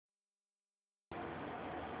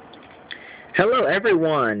Hello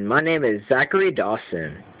everyone, my name is Zachary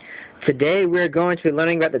Dawson. Today we're going to be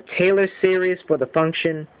learning about the Taylor series for the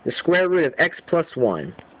function the square root of x plus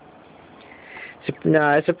 1.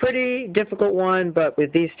 It's a pretty difficult one, but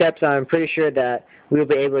with these steps I'm pretty sure that we'll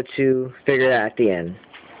be able to figure it out at the end.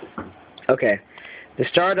 Okay, to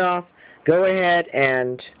start off, go ahead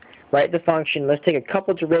and write the function. Let's take a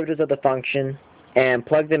couple derivatives of the function and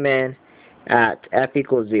plug them in at f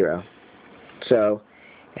equals 0. So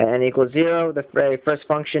at n equals 0, the very first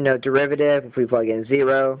function, no derivative, if we plug in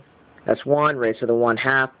 0, that's 1 raised to the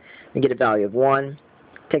 1/2, we get a value of 1.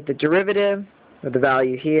 Take the derivative of the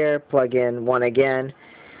value here, plug in 1 again,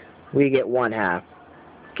 we get 1/2.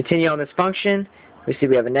 Continue on this function, we see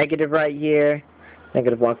we have a negative right here,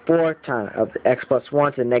 negative 1/4 times of x plus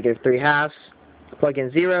 1 to negative 3/2. Plug in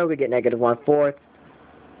 0, we get negative 1/4.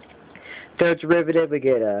 Third derivative, we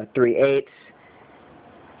get 3/8.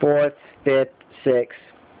 Fourth, fifth, sixth.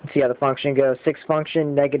 See how the function goes. Sixth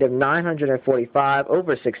function, negative 945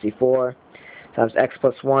 over 64 times x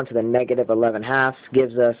plus 1 to the negative 11/2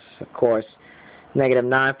 gives us, of course, negative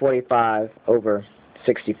 945 over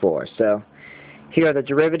 64. So here are the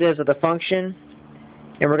derivatives of the function,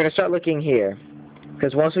 and we're going to start looking here.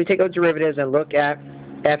 Because once we take those derivatives and look at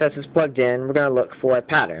f as is plugged in, we're going to look for a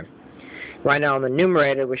pattern. Right now on the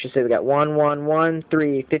numerator, we should say we got 1, 1, 1,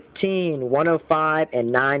 3, 15, 105,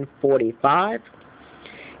 and 945.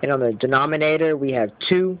 And on the denominator, we have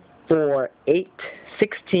 2, 4, 8,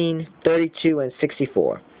 16, 32, and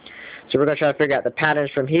 64. So we're going to try to figure out the patterns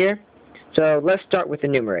from here. So let's start with the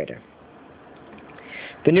numerator.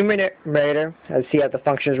 The numerator, as see how the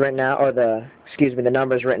function is written out, or the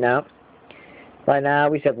numbers written out. Right now,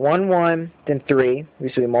 we said 1, 1, then 3.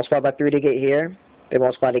 So we multiply by 3 to get here. They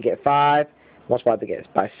multiply to get 5, multiply to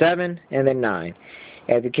get by 7, and then 9.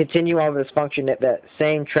 And if you continue on with this function, that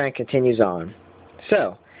same trend continues on.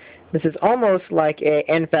 So this is almost like a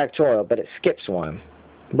n factorial, but it skips one.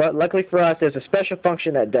 But luckily for us, there's a special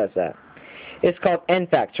function that does that. It's called n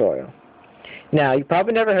factorial. Now, you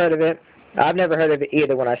probably never heard of it. I've never heard of it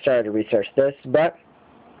either when I started to research this, but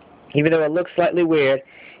even though it looks slightly weird,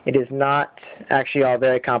 it is not actually all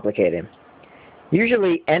very complicated.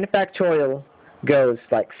 Usually, n factorial goes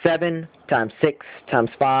like 7 times 6 times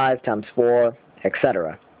 5 times 4,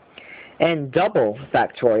 etc. And double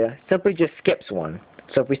factorial simply just skips one.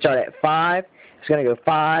 So if we start at 5, it's going to go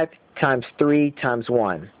 5 times 3 times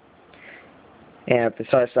 1. And if we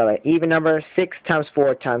start at even number, 6 times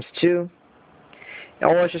 4 times 2.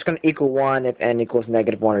 Or it's just going to equal 1 if n equals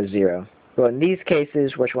negative 1 or 0. But in these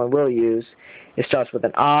cases, which one we'll use, it starts with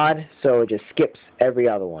an odd, so it just skips every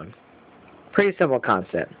other one. Pretty simple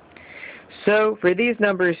concept. So for these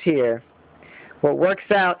numbers here, what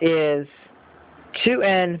works out is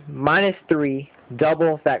 2n minus 3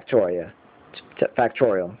 double factorial.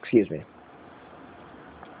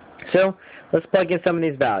 So let's plug in some of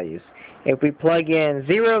these values. If we plug in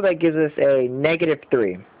 0, that gives us a negative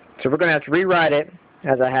 3. So we're going to have to rewrite it,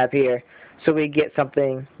 as I have here, so we get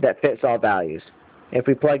something that fits all values. If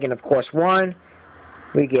we plug in, of course, 1,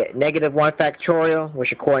 we get negative 1 factorial,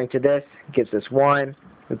 which according to this gives us 1.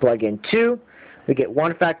 We plug in 2, we get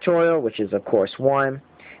 1 factorial, which is, of course, 1.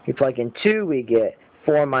 We plug in 2, we get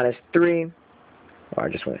 4 minus 3.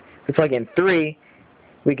 We plug in 3,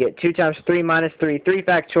 we get 2 times 3 minus 3, 3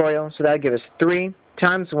 factorial. So that will give us 3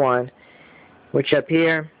 times 1, which up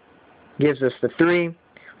here gives us the 3.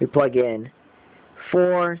 We plug in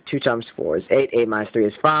 4, 2 times 4 is 8, 8 minus 3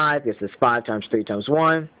 is 5, gives us 5 times 3 times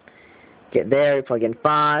 1. Get there, we plug in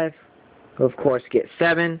 5, we of course get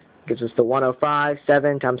 7, gives us the 105,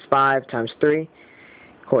 7 times 5 times 3.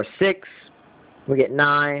 Of course 6, we get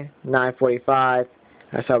 9, 945,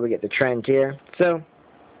 that's how we get the trend here. So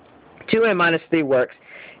 2n minus 3 works,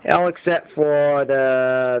 all except for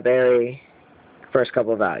the very first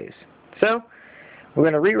couple of values. So we're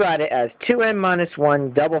going to rewrite it as 2n minus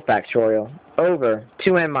 1 double factorial over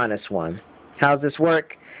 2n minus 1. How does this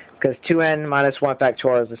work? Because 2n minus 1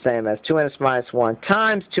 factorial is the same as 2n minus 1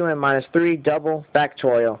 times 2n minus 3 double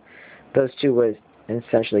factorial. Those two would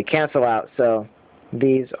essentially cancel out, so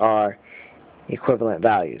these are equivalent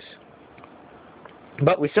values.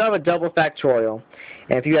 But we still have a double factorial,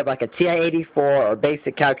 and if you have like a TI-84 or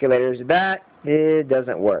basic calculators, it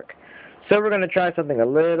doesn't work. So we're going to try something a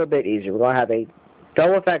little bit easier. We're going to have a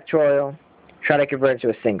double factorial, try to convert it to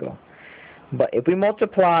a single. But if we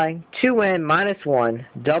multiply 2n minus 1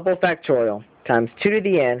 double factorial times 2 to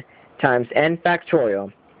the n times n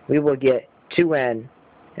factorial, we will get 2n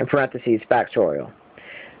in parentheses factorial.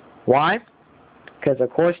 Why? Because of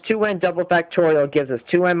course 2n double factorial gives us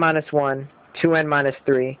 2n minus 1, 2n minus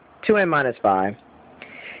 3, 2n minus 5.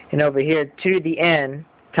 And over here, 2 to the n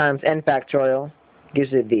times n factorial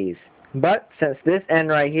gives it these. But since this n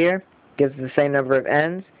right here gives the same number of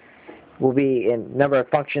n's, will be in number of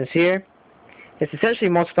functions here, it's essentially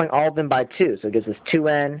multiplying all of them by 2. So it gives us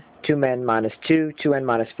 2n, 2n minus 2, 2n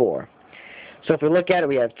minus 4. So if we look at it,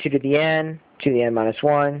 we have 2 to the n minus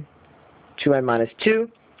 1, 2n minus 2,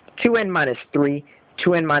 2n minus 3,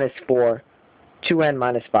 2n minus 4, 2n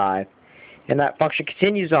minus 5. And that function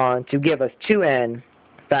continues on to give us 2n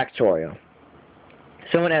factorial.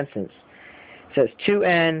 So in essence, it says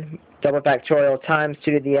 2n double factorial times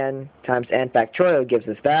 2 to the n times n factorial gives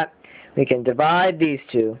us that. We can divide these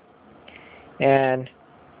two, and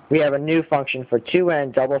we have a new function for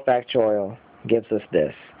 2n double factorial gives us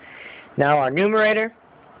this. Now our numerator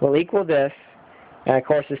will equal this, and of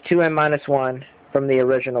course it's 2n minus 1 from the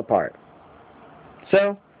original part.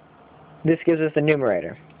 So this gives us the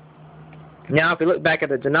numerator. Now if we look back at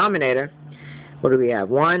the denominator, what do we have?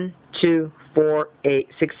 1, 2, 4, 8,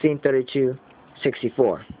 16, 32,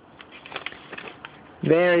 64.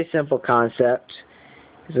 Very simple concept.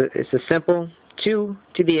 It's a simple 2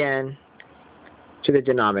 to the n to the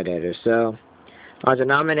denominator. So our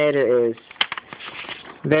denominator is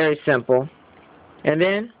very simple. And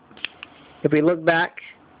then if we look back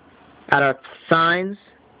at our signs,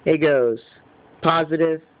 it goes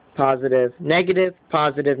positive, positive, negative,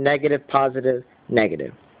 positive, negative, positive,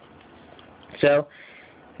 negative. So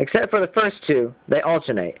except for the first two, they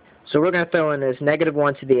alternate. So we're going to throw in this negative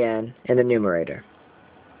 1 to the n in the numerator.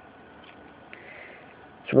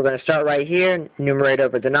 So we're going to start right here, numerator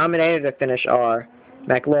over denominator, to finish our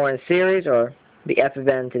Maclaurin series, or the f of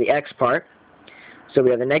n to the x part. So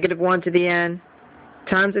we have the negative 1 to the n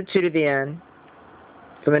times a 2 to the n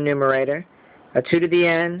from the numerator, a 2 to the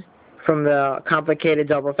n from the complicated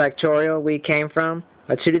double factorial we came from,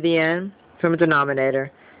 a 2 to the n from the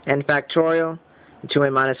denominator, n factorial,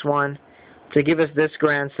 2n minus 1, to give us this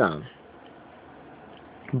grand sum.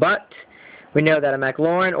 But we know that a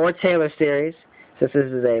Maclaurin or Taylor series, since this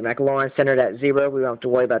is a Maclaurin centered at 0, we don't have to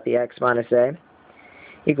worry about the x minus a,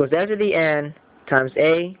 equals f to the n times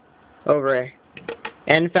a over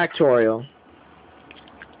n factorial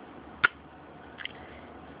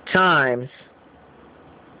times,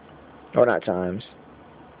 or not times,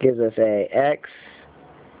 gives us a x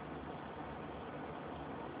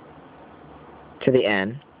to the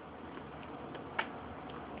n.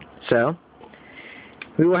 So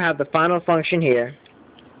we will have the final function here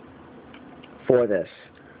for this.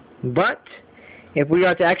 But if we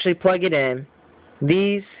are to actually plug it in,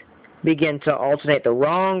 these begin to alternate the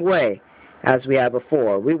wrong way as we had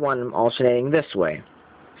before. We want them alternating this way.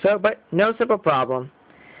 So, but no simple problem.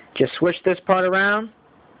 Just switch this part around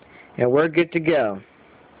and we're good to go.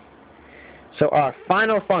 So our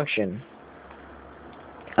final function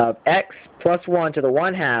of x plus 1 to the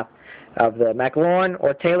 1/2 of the Maclaurin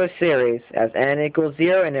or Taylor series as n equals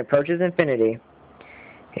 0 and it approaches infinity.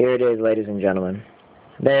 Here it is, ladies and gentlemen.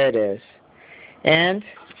 There it is. And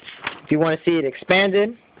if you want to see it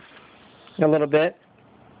expanded a little bit,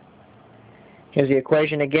 here's the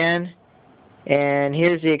equation again. And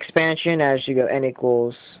here's the expansion as you go n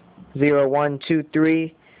equals 0, 1, 2,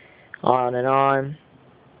 3, on and on,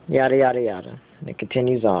 yada, yada, yada. And it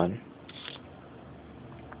continues on.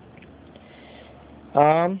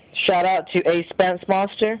 Shout out to A. Spence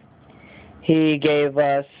Monster. He gave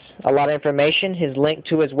us a lot of information. His link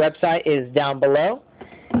to his website is down below.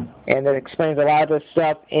 And it explains a lot of this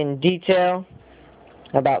stuff in detail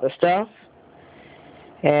about the stuff.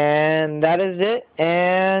 And that is it.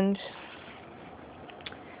 And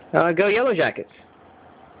go Yellow Jackets.